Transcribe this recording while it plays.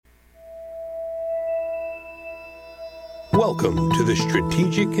Welcome to The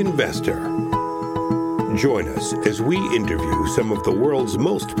Strategic Investor. Join us as we interview some of the world's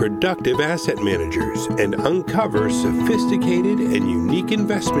most productive asset managers and uncover sophisticated and unique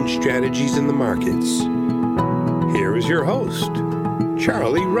investment strategies in the markets. Here is your host,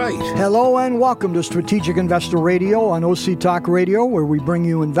 Charlie Wright. Hello and welcome to Strategic Investor Radio on OC Talk Radio, where we bring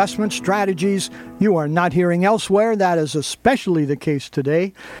you investment strategies you are not hearing elsewhere. That is especially the case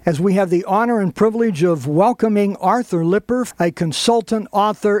today, as we have the honor and privilege of welcoming Arthur Lipper, a consultant,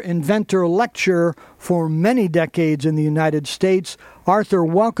 author, inventor, lecturer for many decades in the United States. Arthur,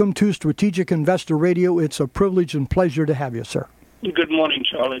 welcome to Strategic Investor Radio. It's a privilege and pleasure to have you, sir. Good morning,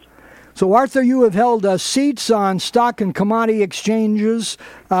 Charlie. So, Arthur, you have held seats on stock and commodity exchanges,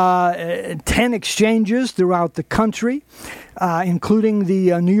 10 exchanges throughout the country, including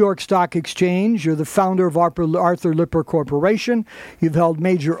the New York Stock Exchange. You're the founder of Arthur Lipper Corporation. You've held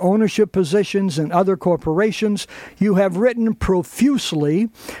major ownership positions in other corporations. You have written profusely.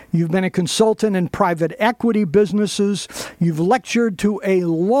 You've been a consultant in private equity businesses. You've lectured to a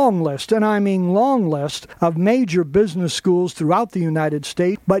long list, and I mean long list, of major business schools throughout the United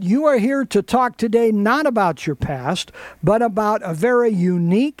States. But you are here to talk today not about your past, but about a very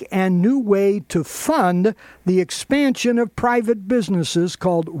unique and new way to fund the expansion of private businesses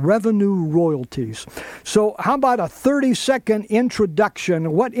called revenue royalties. So how about a 30-second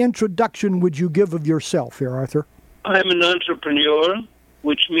introduction? What introduction would you give of yourself here, Arthur? I'm an entrepreneur,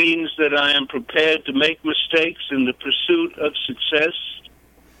 which means that I am prepared to make mistakes in the pursuit of success.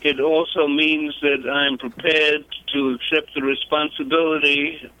 It also means that I am prepared to accept the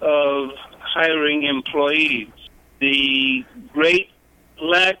responsibility of hiring employees. The great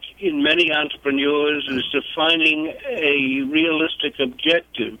lack in many entrepreneurs is defining a realistic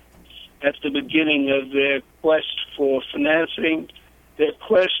objective at the beginning of their quest for financing, their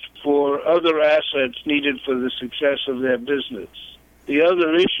quest for other assets needed for the success of their business. The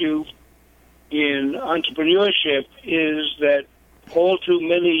other issue in entrepreneurship is that all too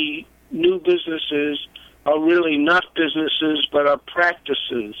many new businesses are really not businesses but are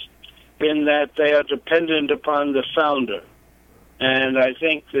practices, in that they are dependent upon the founder. And I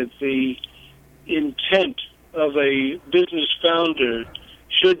think that the intent of a business founder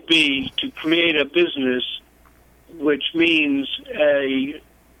should be to create a business, which means a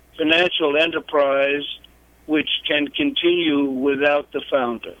financial enterprise which can continue without the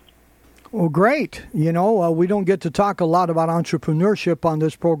founder. Well, great. You know, we don't get to talk a lot about entrepreneurship on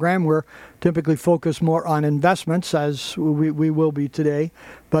this program. We're typically focused more on investments, as we will be today.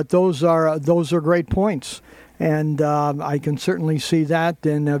 But those are great points. And I can certainly see that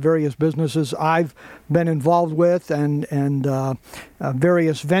in various businesses I've been involved with and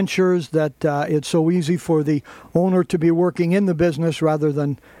various ventures, that it's so easy for the owner to be working in the business rather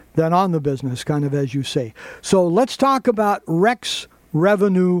than on the business, kind of as you say. So let's talk about Rex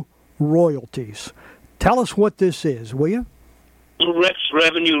Revenue Royalties. Tell us what this is, will you?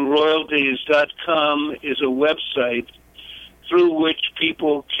 RexRevenueRoyalties.com is a website through which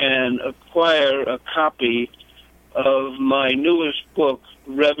people can acquire a copy of my newest book,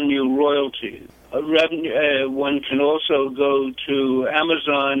 Revenue Royalties. One can also go to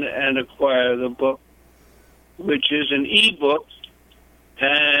Amazon and acquire the book, which is an e-book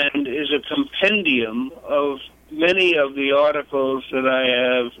and is a compendium of many of the articles that I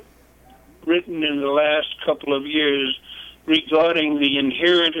have written in the last couple of years regarding the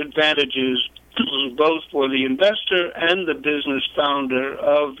inherent advantages both for the investor and the business founder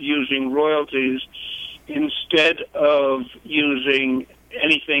of using royalties instead of using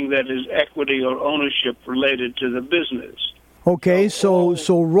anything that is equity or ownership related to the business. Okay, so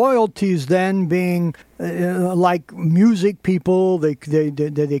royalties then being like music people, they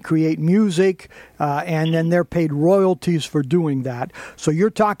create music, and then they're paid royalties for doing that. So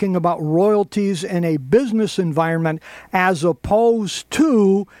you're talking about royalties in a business environment as opposed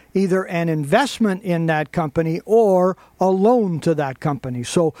to either an investment in that company or a loan to that company.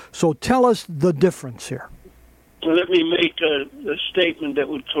 So tell us the difference here. Let me make a statement that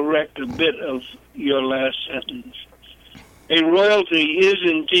would correct a bit of your last sentence. A royalty is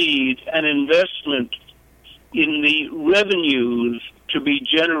indeed an investment in the revenues to be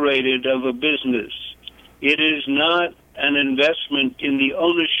generated of a business. It is not an investment in the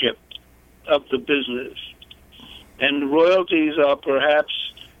ownership of the business. And royalties are perhaps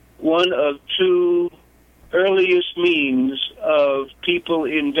one of two earliest means of people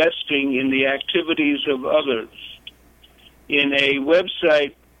investing in the activities of others. In a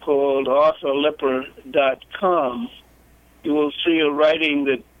website called arthurlipper.com, you will see a writing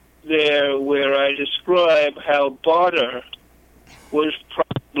that there where I describe how barter was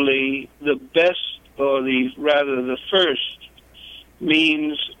probably the best or the rather the first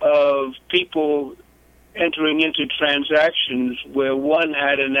means of people entering into transactions where one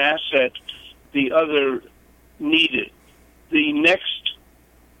had an asset the other needed. The next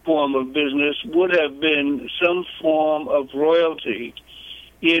form of business would have been some form of royalty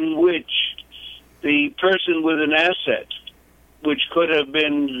in which the person with an asset, which could have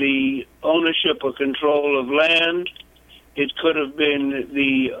been the ownership or control of land, it could have been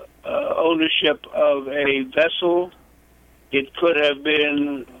the ownership of a vessel, it could have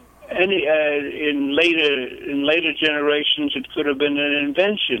been any in later generations it could have been an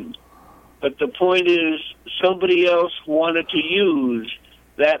invention. But the point is, somebody else wanted to use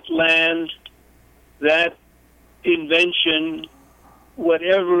that land, that invention,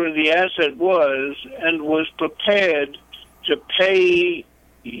 whatever the asset was, and was prepared to pay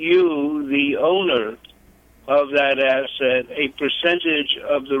you, the owner of that asset, a percentage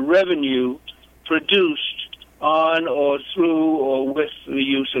of the revenue produced on or through or with the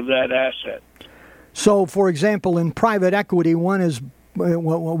use of that asset. So, for example, in private equity, one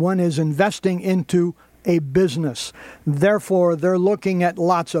is investing into a business. Therefore, they're looking at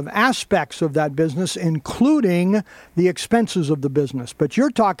lots of aspects of that business, including the expenses of the business. But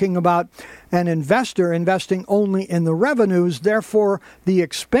you're talking about an investor investing only in the revenues. Therefore, the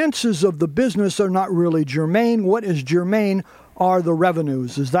expenses of the business are not really germane. What is germane are the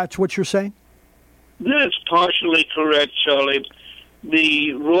revenues. Is that what you're saying? That's partially correct, Charlie.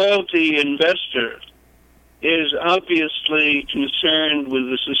 The royalty investor is obviously concerned with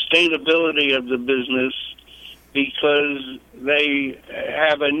the sustainability of the business because they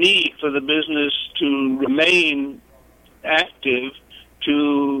have a need for the business to remain active,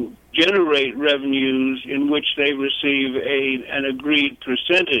 to generate revenues in which they receive an agreed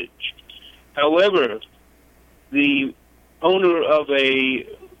percentage. However, the owner of a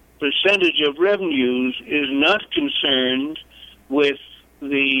percentage of revenues is not concerned with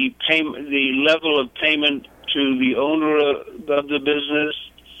the level of payment to the owner of the business,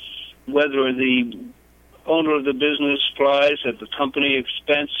 whether the owner of the business flies at the company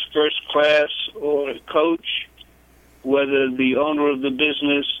expense first class or coach, whether the owner of the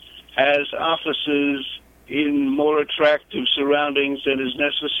business has offices in more attractive surroundings than is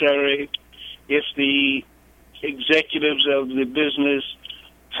necessary, if the executives of the business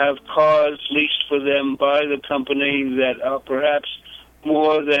have cars leased for them by the company that are perhaps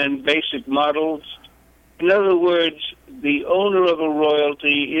more than basic models. In other words, the owner of a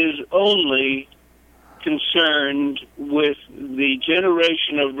royalty is only concerned with the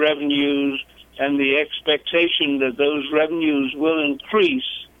generation of revenues and the expectation that those revenues will increase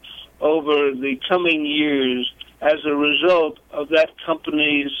over the coming years as a result of that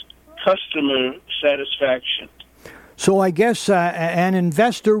company's customer satisfaction. So I guess an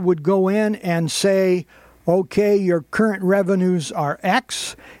investor would go in and say, okay, your current revenues are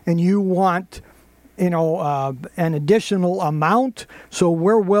X, and you want, an additional amount. So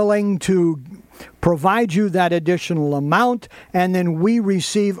we're willing to provide you that additional amount, and then we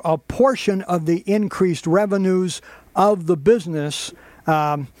receive a portion of the increased revenues of the business,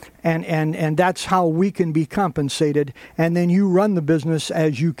 and that's how we can be compensated. And then you run the business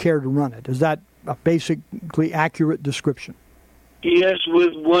as you care to run it. Is that a basically accurate description? Yes,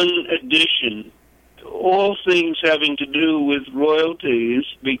 with one addition. All things having to do with royalties,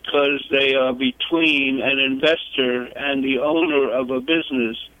 because they are between an investor and the owner of a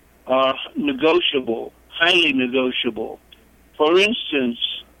business, are negotiable, highly negotiable. For instance,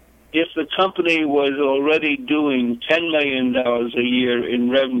 if the company was already doing $10 million a year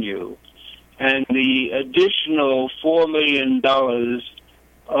in revenue, and the additional $4 million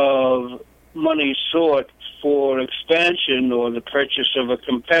of money sought for expansion or the purchase of a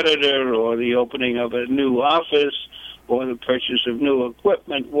competitor or the opening of a new office or the purchase of new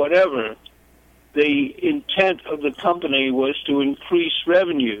equipment, whatever, the intent of the company was to increase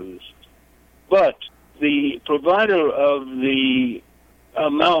revenues. But the provider of the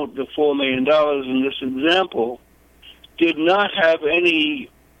amount, the $4 million in this example, did not have any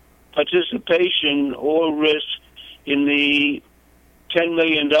participation or risk in the $10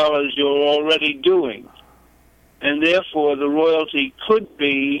 million you're already doing. And therefore, the royalty could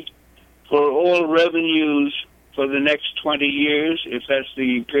be for all revenues for the next 20 years, if that's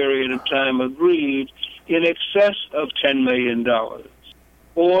the period of time agreed, in excess of $10 million.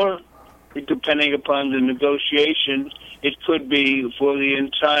 Or, depending upon the negotiation, it could be for the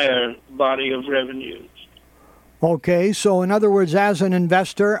entire body of revenues. Okay, so in other words, as an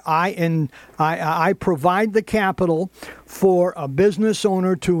investor, I provide the capital for a business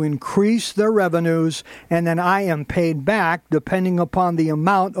owner to increase their revenues, and then I am paid back depending upon the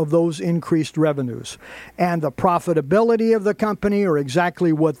amount of those increased revenues. And the profitability of the company or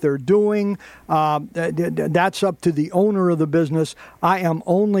exactly what they're doing, that's up to the owner of the business. I am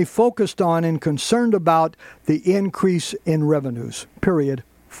only focused on and concerned about the increase in revenues, period,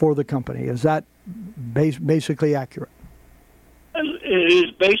 for the company. Is that basically accurate? It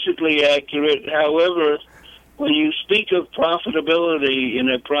is basically accurate. However, when you speak of profitability in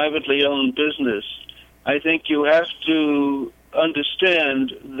a privately owned business, I think you have to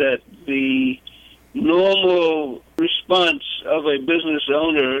understand that the normal response of a business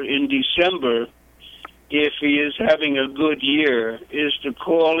owner in December, if he is having a good year, is to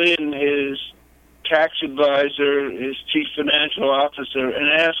call in his tax advisor, his chief financial officer, and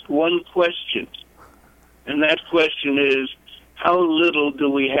ask one question. And that question is, how little do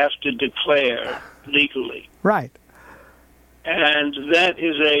we have to declare legally? Right. And that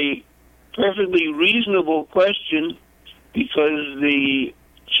is a perfectly reasonable question, because the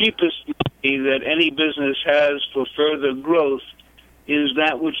cheapest money that any business has for further growth is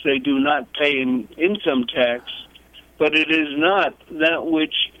that which they do not pay in income tax, but it is not that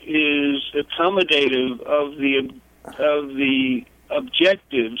which is accommodative of the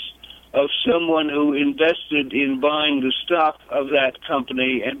objectives of someone who invested in buying the stock of that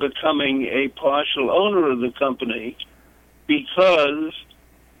company and becoming a partial owner of the company, because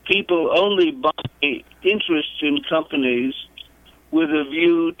people only buy interests in companies with a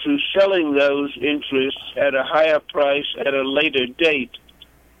view to selling those interests at a higher price at a later date.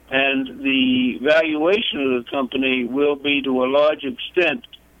 And the valuation of the company will be, to a large extent,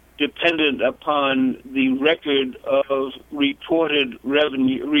 dependent upon the record of reported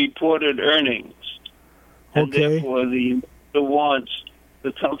revenue, reported earnings. And therefore, the investor wants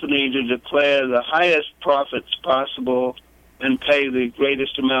the company to declare the highest profits possible and pay the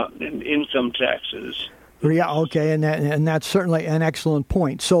greatest amount in income taxes. Yeah, okay, and that's certainly an excellent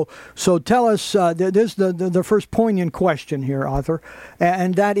point. So tell us, this is the first poignant question here, Arthur,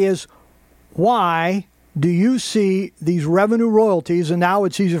 and that is, why do you see these revenue royalties, and now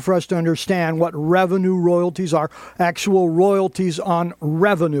it's easier for us to understand what revenue royalties are, actual royalties on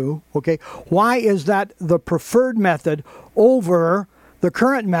revenue, okay? Why is that the preferred method over the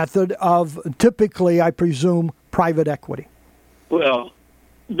current method of typically, I presume, private equity? Well,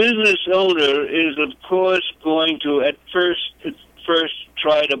 business owner is, of course, going to at first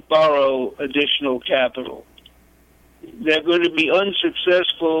try to borrow additional capital. They're going to be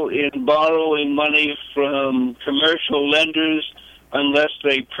unsuccessful in borrowing money from commercial lenders unless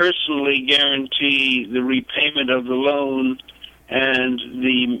they personally guarantee the repayment of the loan and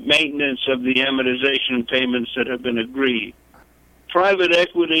the maintenance of the amortization payments that have been agreed. Private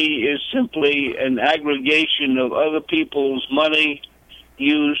equity is simply an aggregation of other people's money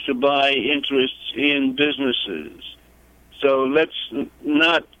used to buy interests in businesses. So let's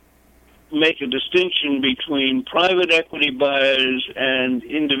not make a distinction between private equity buyers and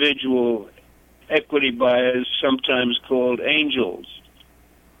individual equity buyers, sometimes called angels.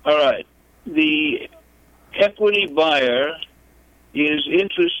 All right. The equity buyer is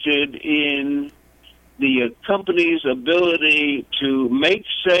interested in the company's ability to make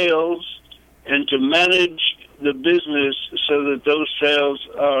sales and to manage the business so that those sales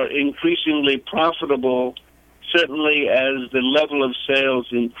are increasingly profitable, certainly as the level of sales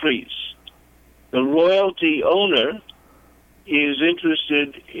increase. The royalty owner is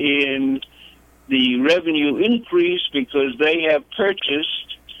interested in the revenue increase because they have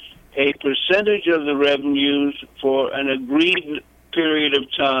purchased a percentage of the revenues for an agreed period of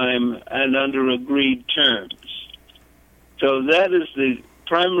time and under agreed terms. So that is the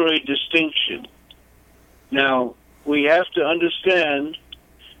primary distinction. Now, we have to understand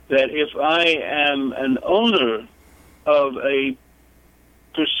that if I am an owner of a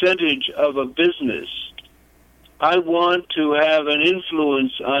percentage of a business, I want to have an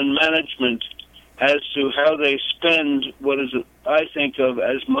influence on management as to how they spend what is, I think of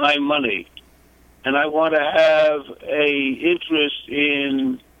as my money. And I want to have an interest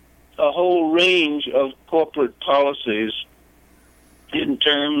in a whole range of corporate policies in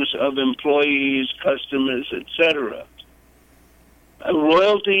terms of employees, customers, etc. A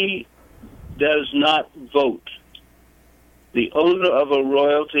royalty does not vote. The owner of a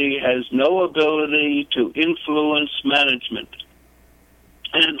royalty has no ability to influence management.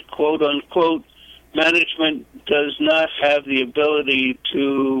 And, quote unquote, management does not have the ability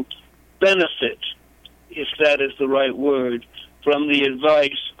to benefit, if that is the right word, from the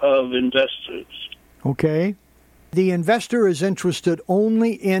advice of investors. Okay. The investor is interested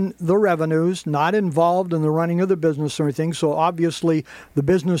only in the revenues, not involved in the running of the business or anything. So obviously the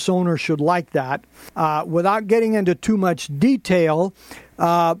business owner should like that. Without getting into too much detail,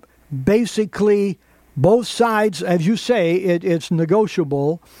 basically both sides, as you say, it's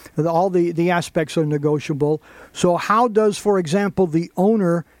negotiable. All the aspects are negotiable. So how does, for example, the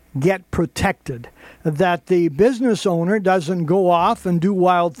owner get protected? That the business owner doesn't go off and do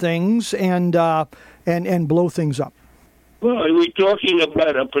wild things and blow things up. Well, are we talking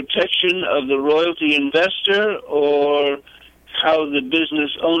about a protection of the royalty investor, or how the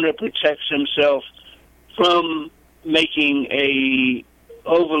business owner protects himself from making a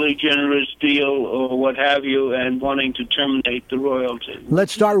overly generous deal or what have you and wanting to terminate the royalty?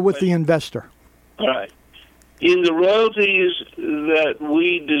 Let's start with the investor. All right. In the royalties that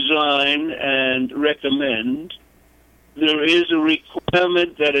we design and recommend, there is a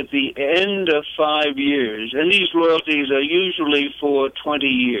requirement that at the end of 5 years, and these royalties are usually for 20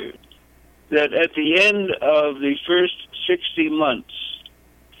 years, that at the end of the first 60 months,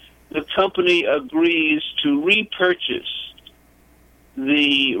 the company agrees to repurchase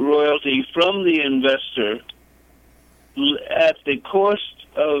the royalty from the investor at the cost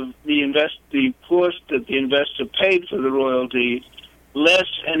of the cost that the investor paid for the royalty, less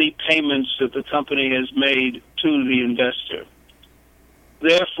any payments that the company has made to the investor.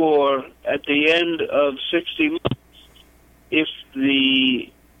 Therefore, at the end of 60 months, if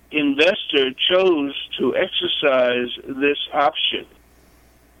the investor chose to exercise this option,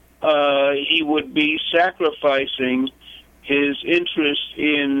 he would be sacrificing his interest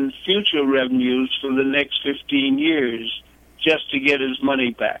in future revenues for the next 15 years just to get his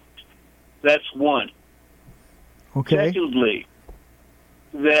money back. That's one. Okay. Secondly,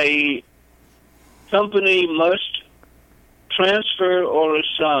 the company must transfer or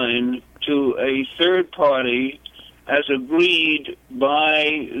assign to a third party, as agreed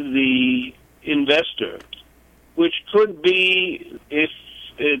by the investor, which could be, if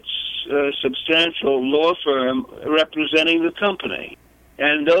it's a substantial law firm representing the company.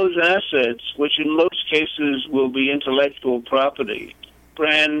 And those assets, which in most cases will be intellectual property,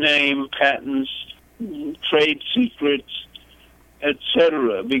 brand name, patents, trade secrets,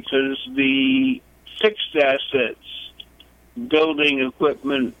 etc., because the fixed assets, building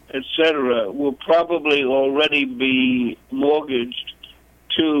equipment, etc., will probably already be mortgaged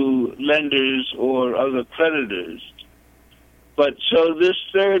to lenders or other creditors. But so this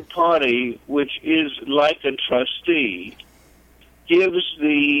third party, which is like a trustee, gives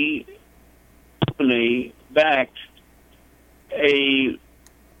the company back a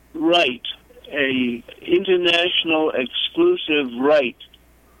right, a international exclusive right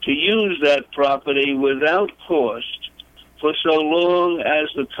to use that property without cost for so long as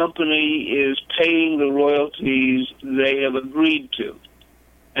the company is paying the royalties they have agreed to.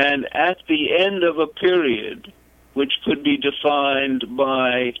 And at the end of a period, which could be defined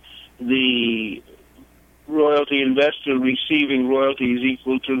by the royalty investor receiving royalties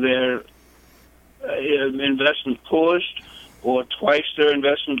equal to their investment cost, or twice their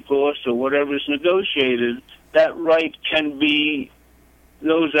investment cost, or whatever is negotiated, that right can be,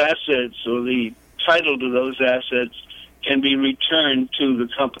 those assets or the title to those assets can be returned to the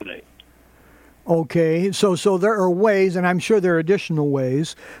company. Okay, so there are ways, and I'm sure there are additional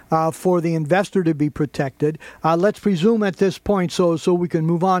ways, for the investor to be protected. Let's presume at this point, so we can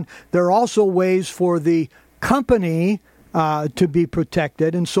move on, there are also ways for the company to be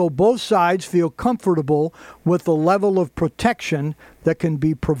protected, and so both sides feel comfortable with the level of protection that can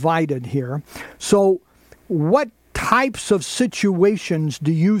be provided here. So what types of situations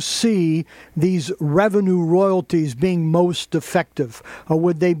do you see these revenue royalties being most effective?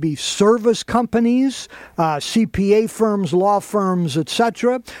 Would they be service companies, CPA firms, law firms,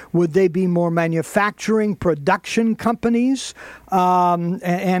 etc.? Would they be more manufacturing, production companies?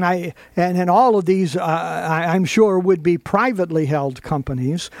 And all of these, I'm sure, would be privately held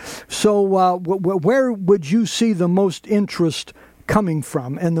companies. So where would you see the most interest coming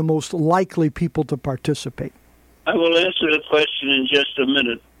from and the most likely people to participate? I will answer the question in just a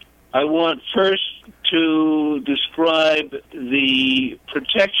minute. I want first to describe the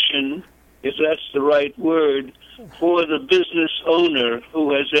protection, if that's the right word, for the business owner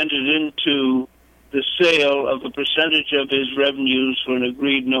who has entered into the sale of a percentage of his revenues for an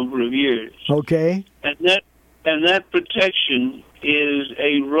agreed number of years. Okay. And that protection is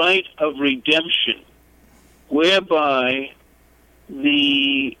a right of redemption, whereby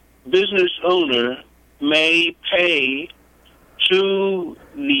the business owner may pay to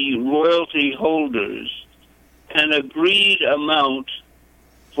the royalty holders an agreed amount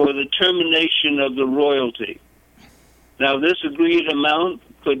for the termination of the royalty. Now, this agreed amount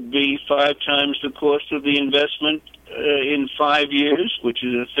could be 5 times the cost of the investment in 5 years, which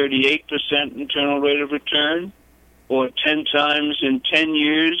is a 38% internal rate of return, or 10 times in 10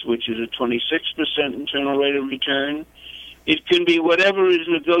 years, which is a 26% internal rate of return. It can be whatever is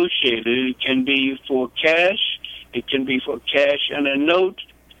negotiated. It can be for cash. It can be for cash and a note.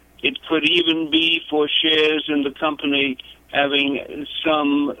 It could even be for shares in the company having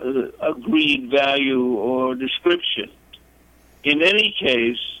some agreed value or description. In any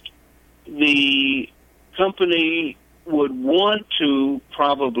case, the company would want to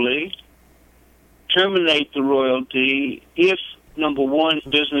probably terminate the royalty if, number one,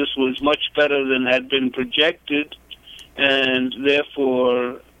 business was much better than had been projected, and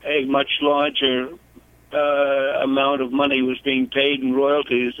therefore a much larger amount of money was being paid in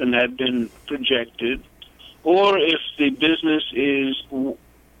royalties than had been projected, or if the business is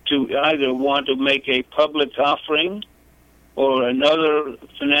to either want to make a public offering or another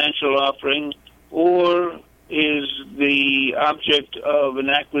financial offering, or is the object of an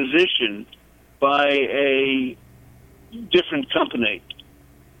acquisition by a different company.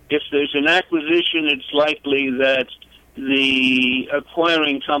 If there's an acquisition, it's likely that the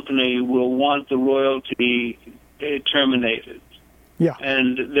acquiring company will want the royalty terminated. Yeah.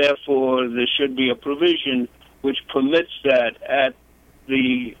 And therefore, there should be a provision which permits that at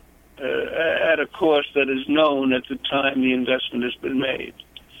a cost that is known at the time the investment has been made.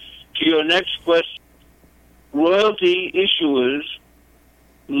 To your next question, royalty issuers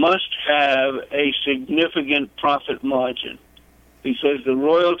must have a significant profit margin because the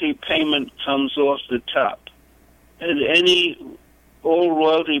royalty payment comes off the top. And all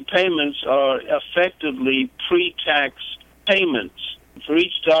royalty payments are effectively pre-tax payments. For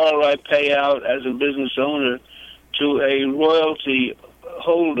each dollar I pay out as a business owner to a royalty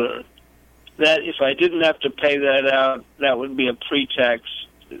holder, that if I didn't have to pay that out, that would be a pre-tax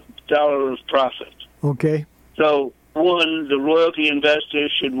dollar of profit. Okay. So, one, the royalty investor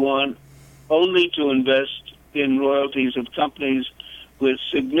should want only to invest in royalties of companies with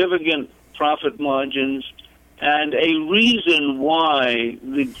significant profit margins and a reason why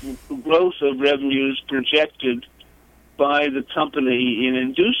the growth of revenues projected by the company in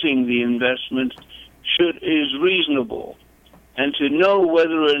inducing the investment is reasonable. And to know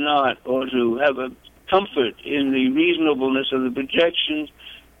whether or not, or to have a comfort in the reasonableness of the projection,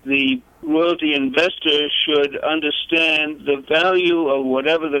 the royalty investor should understand the value of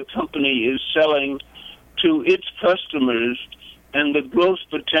whatever the company is selling to its customers and the growth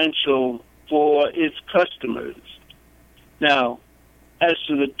potential for its customers. Now, as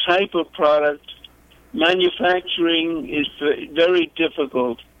to the type of product, manufacturing is very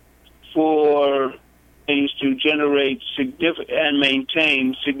difficult for things to generate and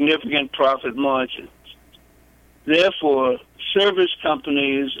maintain significant profit margins. Therefore, service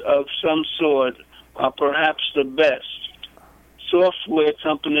companies of some sort are perhaps the best. Software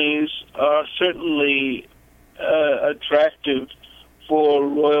companies are certainly attractive for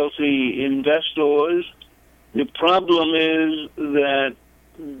royalty investors. The problem is that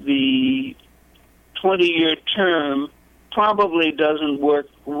the 20-year term probably doesn't work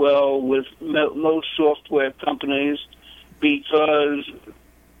well with most software companies because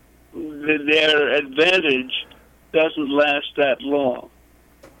their advantage doesn't last that long.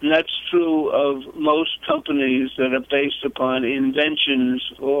 And that's true of most companies that are based upon inventions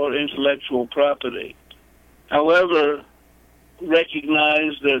or intellectual property. However,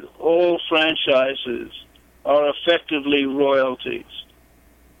 recognize that all franchises are effectively royalties.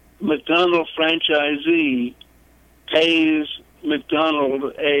 McDonald franchisee pays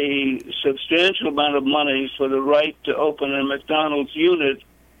McDonald a substantial amount of money for the right to open a McDonald's unit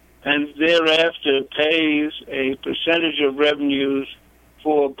and thereafter pays a percentage of revenues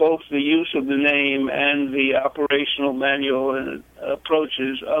for both the use of the name and the operational manual and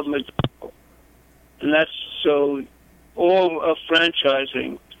approaches of McDonald's. And that's so all of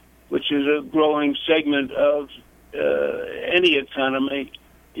franchising, which is a growing segment of any economy,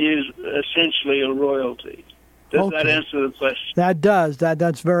 is essentially a royalty. Does that answer the question? That does.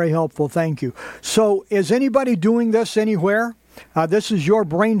 That's very helpful. Thank you. So is anybody doing this anywhere? This is your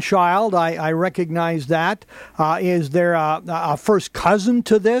brainchild. I recognize that. Is there a first cousin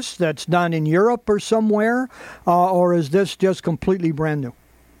to this that's done in Europe or somewhere? Or is this just completely brand new?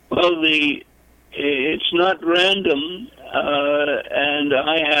 Well, it's not random. And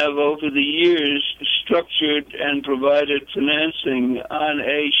I have, over the years, structured and provided financing on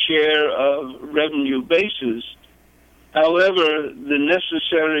a share of revenue basis. However, the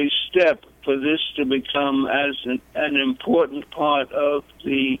necessary step for this to become as an important part of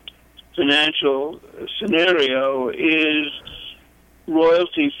the financial scenario is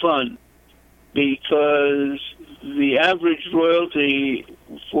royalty fund, because the average royalty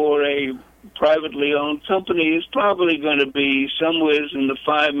for a privately owned company is probably going to be somewhere in the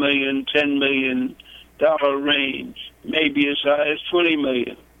 $5 million, $10 million range, maybe as high as $20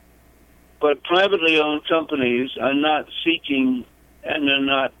 million. But privately owned companies are not seeking and are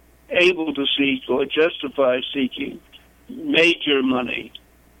not able to seek or justify seeking major money.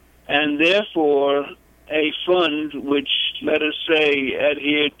 And therefore, a fund which, let us say,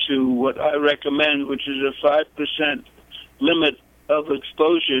 adhered to what I recommend, which is a 5% limit of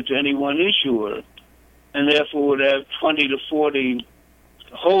exposure to any one issuer, and therefore would have 20 to 40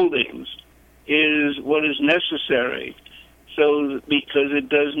 holdings, is what is necessary. So, because it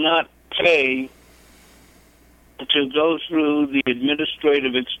does not pay to go through the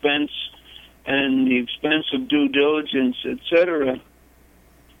administrative expense and the expense of due diligence, etc.,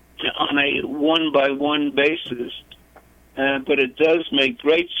 on a one-by-one basis. But it does make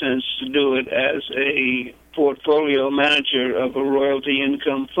great sense to do it as a portfolio manager of a royalty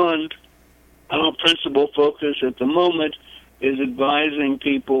income fund. Our principal focus at the moment is advising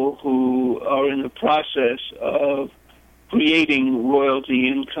people who are in the process of creating royalty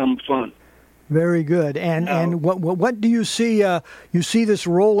income funds. Very good. And what do you see? You see this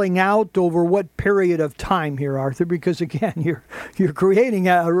rolling out over what period of time here, Arthur? Because again, you're creating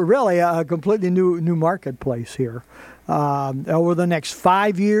really a completely new marketplace here. Over the next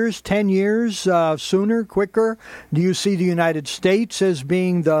 5 years, 10 years, sooner, quicker? Do you see the United States as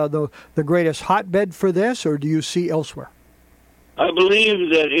being the greatest hotbed for this, or do you see elsewhere? I believe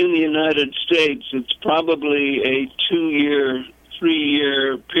that in the United States, it's probably a 2-year,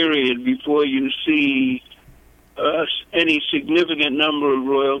 3-year period before you see any significant number of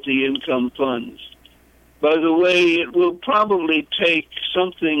royalty income funds. By the way, it will probably take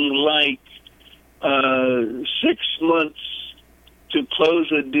something like 6 months to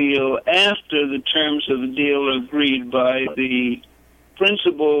close a deal after the terms of the deal are agreed by the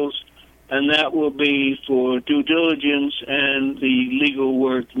principals, and that will be for due diligence and the legal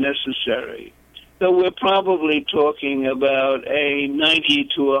work necessary. So we're probably talking about a 90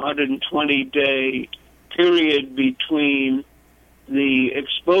 to 120-day period between the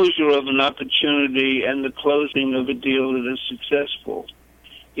exposure of an opportunity and the closing of a deal that is successful.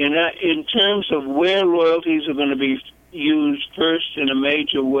 In terms of where royalties are going to be used first in a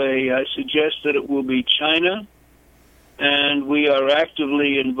major way, I suggest that it will be China, and we are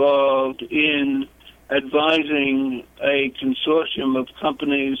actively involved in advising a consortium of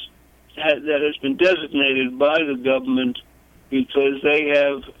companies that has been designated by the government because they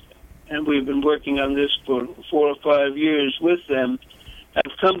have, and we've been working on this for 4 or 5 years with them,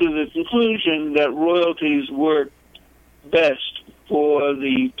 have come to the conclusion that royalties work best for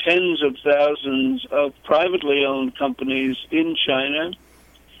the tens of thousands of privately owned companies in China,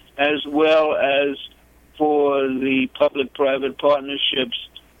 as well as for the public-private partnerships,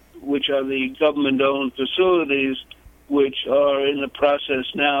 which are the government-owned facilities, which are in the process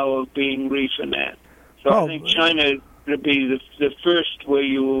now of being refinanced. So I think China will be the first where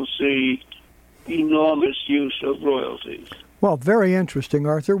you will see enormous use of royalties. Well, very interesting,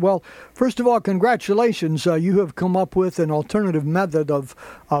 Arthur. Well, first of all, congratulations. You have come up with an alternative method of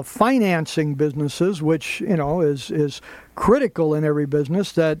financing businesses, which, is critical in every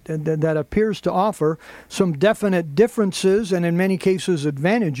business that appears to offer some definite differences and in many cases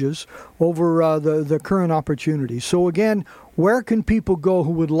advantages over the current opportunities. So again, where can people go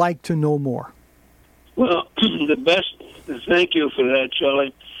who would like to know more? Well, thank you for that,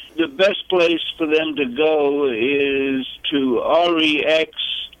 Charlie. The best place for them to go is to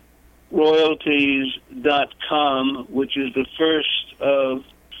rexroyalties.com, which is the first of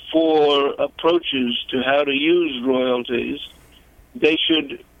 4 approaches to how to use royalties. They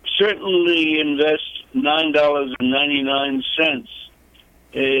should certainly invest $9.99,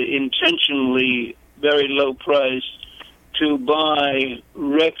 intentionally very low price, to buy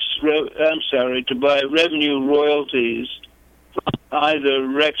revenue royalties, either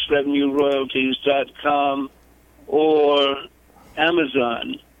rexrevenueroyalties.com or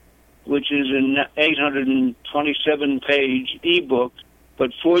Amazon, which is an 827-page ebook.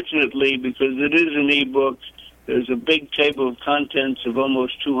 But fortunately, because it is an ebook, there's a big table of contents of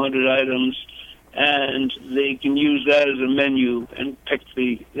almost 200 items, and they can use that as a menu and pick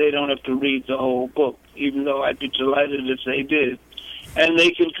they don't have to read the whole book, even though I'd be delighted if they did. And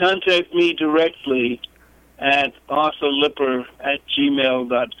they can contact me directly at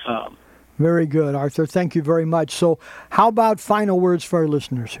arthurlipper@gmail.com. Very good, Arthur. Thank you very much. So how about final words for our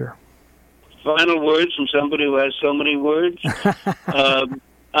listeners here? Final words from somebody who has so many words?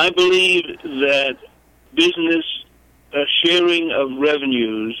 I believe that business sharing of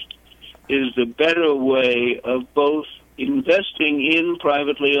revenues is the better way of both investing in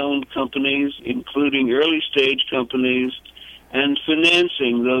privately owned companies, including early-stage companies, and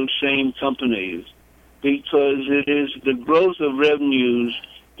financing those same companies, because it is the growth of revenues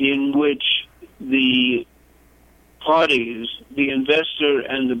in which the parties, the investor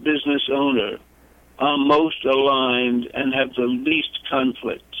and the business owner, are most aligned and have the least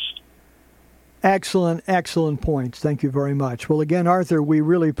conflicts. Excellent, excellent points. Thank you very much. Well, again, Arthur, we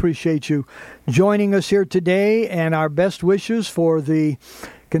really appreciate you joining us here today, and our best wishes for the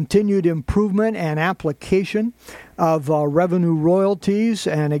continued improvement and application of revenue royalties.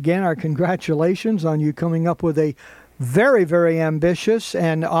 And again, our congratulations on you coming up with a very, very ambitious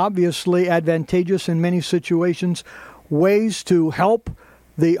and obviously advantageous in many situations ways to help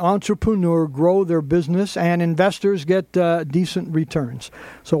the entrepreneur grow their business and investors get decent returns.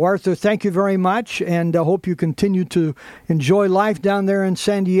 So, Arthur, thank you very much, and hope you continue to enjoy life down there in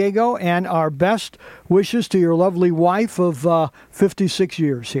San Diego, and our best wishes to your lovely wife of 56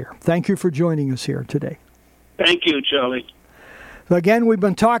 years here. Thank you for joining us here today. Thank you, Charlie. Again, we've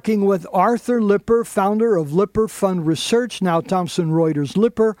been talking with Arthur Lipper, founder of Lipper Fund Research, now Thomson Reuters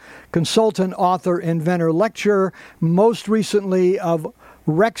Lipper, consultant, author, inventor, lecturer, most recently of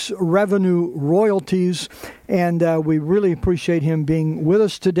Rex Revenue Royalties, and we really appreciate him being with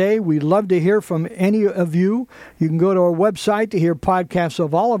us today. We'd love to hear from any of you. You can go to our website to hear podcasts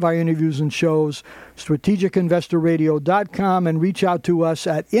of all of our interviews and shows, strategicinvestorradio.com, and reach out to us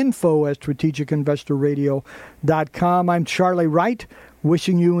at info@strategicinvestorradio.com. I'm Charlie Wright,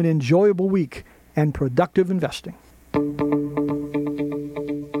 wishing you an enjoyable week and productive investing.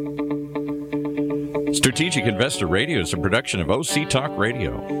 Strategic Investor Radio is a production of OC Talk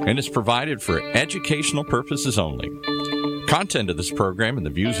Radio and is provided for educational purposes only. Content of this program and the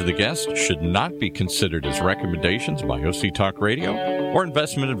views of the guests should not be considered as recommendations by OC Talk Radio or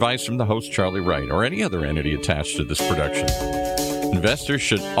investment advice from the host Charlie Wright or any other entity attached to this production. Investors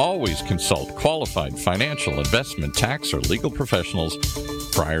should always consult qualified financial, investment, tax, or legal professionals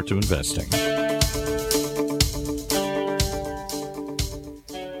prior to investing.